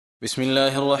بسم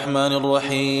الله الرحمن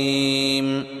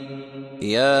الرحيم.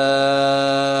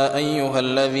 يا أيها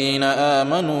الذين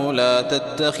آمنوا لا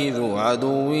تتخذوا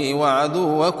عدوي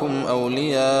وعدوكم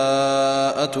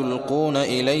أولياء تلقون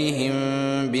إليهم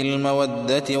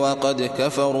بالمودة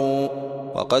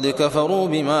وقد كفروا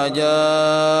بما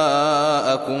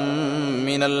جاءكم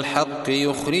من الحق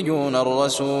يخرجون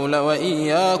الرسول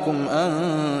وإياكم أن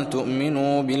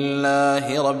تؤمنوا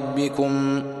بالله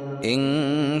ربكم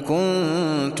إن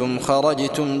كنتم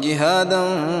خرجتم جهادا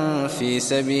في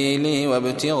سبيلي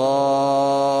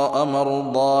وابتغاء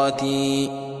مرضاتي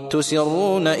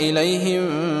تسرون إليهم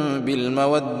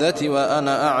بالمودة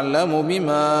وأنا أعلم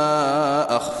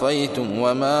بما أخفيتم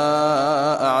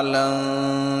وما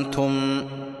أعلنتم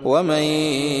ومن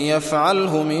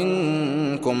يفعله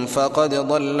منكم فقد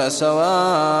ضل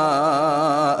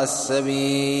سواء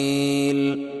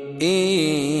السبيل. إن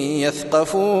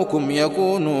يثقفوكم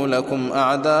يكونوا لكم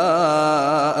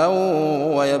أعداء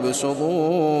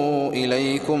ويبسطوا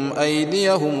إليكم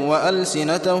أيديهم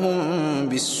وألسنتهم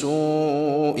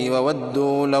بالسوء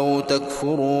وودوا لو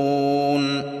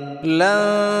تكفرون.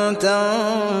 لن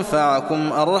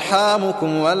تنفعكم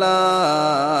أرحامكم ولا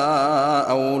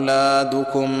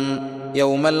أولادكم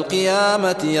يوم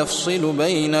القيامة يفصل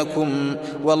بينكم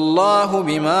والله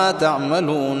بما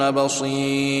تعملون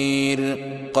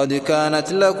بصير. قد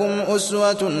كانت لكم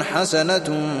أسوة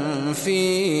حسنة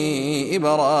في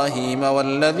إبراهيم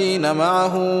والذين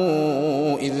معه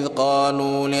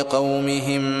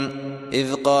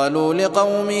إذ قالوا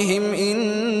لقومهم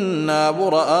إنا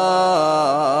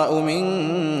براء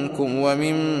منكم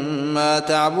ومما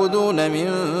تعبدون من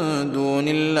دون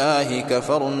الله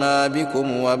كفرنا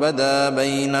بكم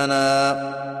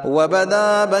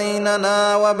وبدا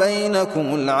بيننا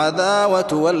وبينكم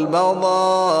العداوة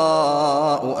والبغضاء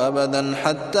أبدا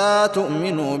حتى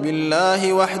تؤمنوا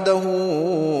بالله وحده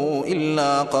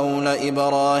إلا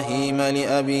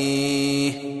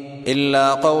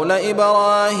قول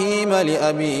إبراهيم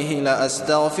لأبيه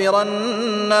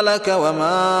لأستغفرن لك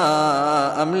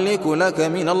وما أملك لك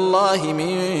من الله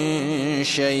من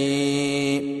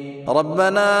شيء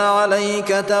ربنا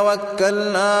عليك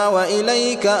توكلنا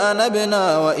وإليك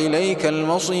أنبنا وإليك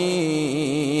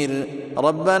المصير.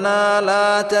 ربنا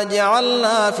لا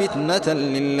تجعلنا فتنة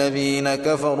للذين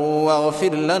كفروا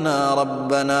واغفر لنا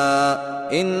ربنا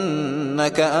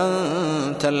إنك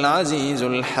أنت العزيز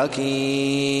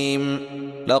الحكيم.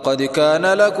 لقد كان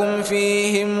لكم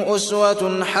فيهم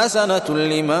أسوة حسنة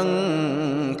لمن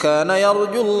كان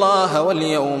يرجو الله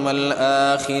واليوم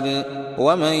الآخر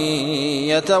ومن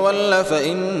يتول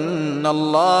فإن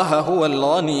الله هو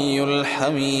الغني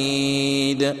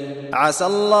الحميد. عسى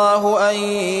الله أن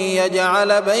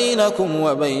يجعل بينكم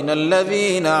وبين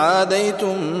الذين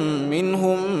عاديتم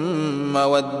منهم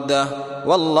مودة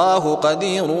والله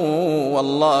قدير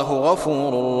والله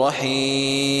غفور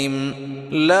رحيم.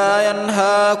 لا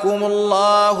ينهاكم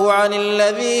الله عن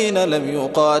الذين لم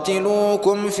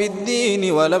يقاتلوكم في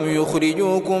الدين ولم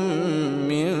يخرجوكم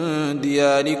من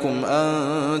دياركم أن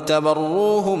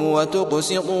تبروهم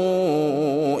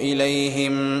وتقسطوا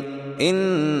إليهم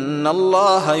إن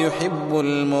الله يحب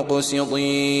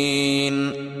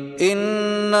المقسطين.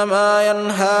 إنما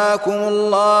ينهاكم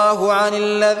الله عن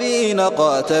الذين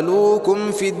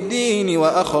قاتلوكم في الدين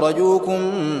وأخرجوكم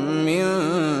من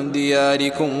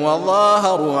دياركم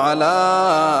وظاهروا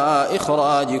على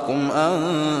إخراجكم أن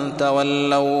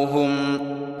تولوهم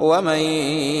ومن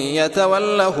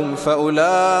يتولهم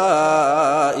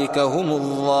فأولئك هم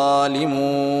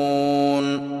الظالمون.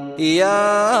 يا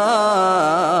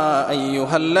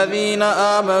أيها الذين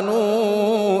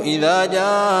آمنوا إذا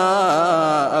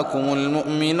جاءكم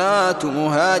المؤمنات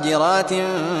مهاجرات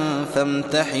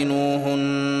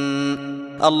فامتحنوهن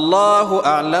الله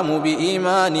أعلم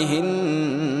بإيمانهن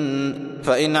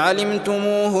فإن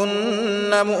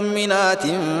علمتموهن مؤمنات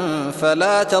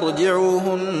فلا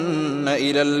ترجعوهن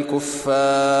إلى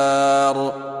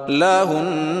الكفار لا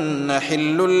هن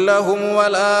حل لهم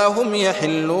ولا هم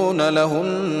يحلون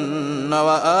لهن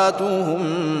وآتوهم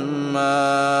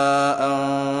ما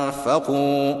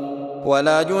أنفقوا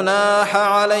ولا جناح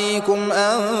عليكم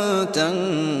أن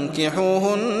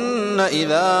تنكحوهن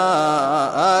إذا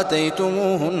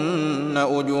آتيتموهن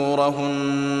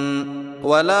أجورهن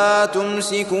ولا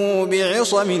تمسكوا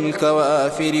بعصم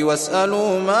الكوافر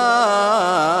واسألوا ما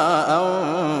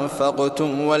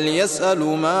أنفقتم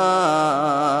وليسألوا ما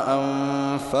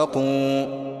أنفقوا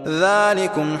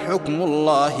ذلكم حكم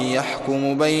الله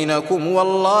يحكم بينكم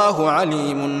والله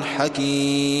عليم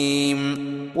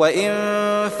حكيم. وإن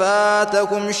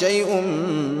فاتكم شيء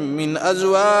من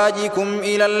أزواجكم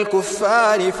إلى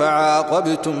الكفار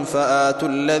فعاقبتم فآتوا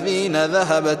الذين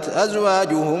ذهبت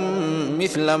أزواجهم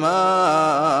مثل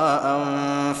ما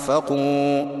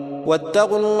أنفقوا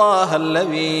واتقوا الله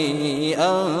الذي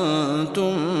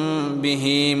أنتم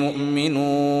به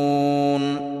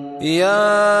مؤمنون.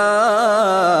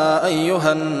 يا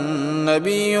أيها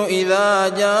النبي إذا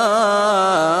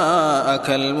جاءك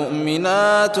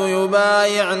المؤمنات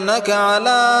يبايعنك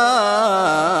على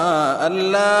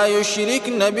أن لا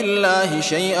يشركن بالله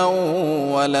شيئا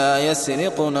ولا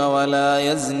يسرقن ولا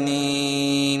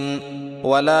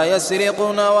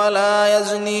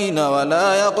يزنين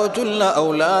ولا يقتلن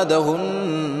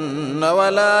أولادهن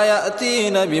ولا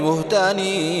يأتين ببهتان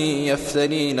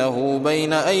يفترينه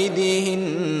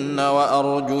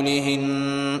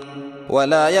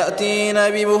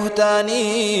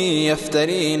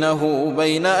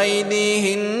بين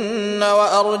أيديهن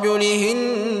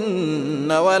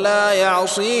وأرجلهن ولا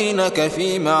يعصينك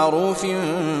في معروف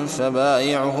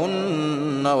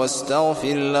فبايعهن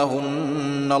واستغفر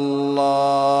لهن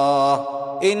الله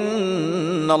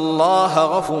إن الله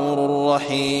غفور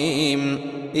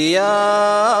رحيم.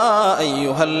 يا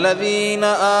أيها الذين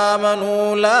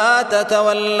آمنوا لا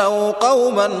تتولوا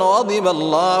قوما غضب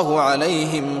الله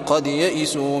عليهم قد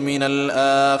يئسوا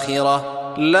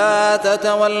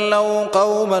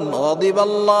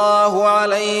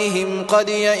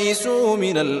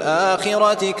من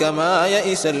الآخرة كما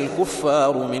يئس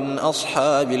الكفار من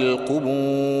أصحاب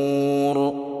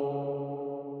القبور.